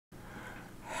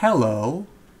Hello,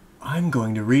 I'm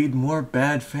going to read more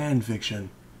bad fan fiction.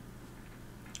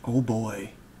 Oh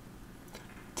boy.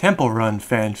 Temple Run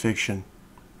fan fiction.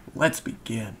 Let's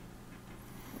begin.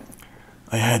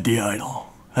 I had the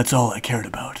idol. That's all I cared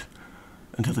about.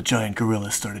 Until the giant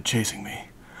gorillas started chasing me.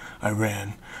 I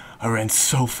ran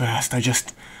so fast. I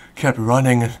just kept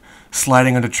running and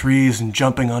sliding onto trees and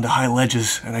jumping onto high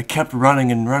ledges. And I kept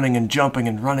running and running and jumping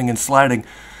and running and sliding.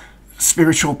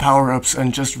 Spiritual power-ups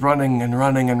and just running and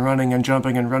running and running and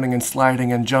jumping and running and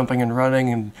sliding and jumping and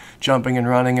running and jumping and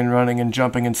running and running and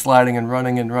jumping and sliding and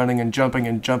running and running and jumping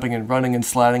and jumping and running and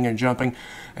sliding and jumping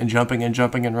and jumping and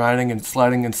jumping and riding and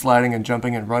sliding and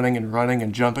jumping and running and running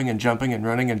and jumping and jumping and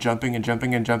running and jumping and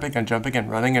jumping and jumping and jumping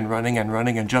and running and running and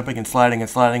running and jumping and sliding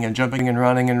and jumping and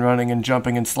running and running and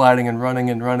jumping and sliding and running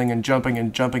and running and jumping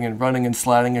and running and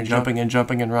sliding and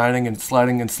jumping and riding and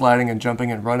sliding and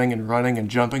jumping and running and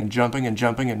jumping and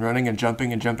jumping and running and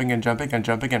jumping and jumping and jumping and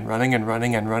jumping and running and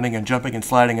running and running and jumping and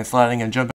sliding and jumping.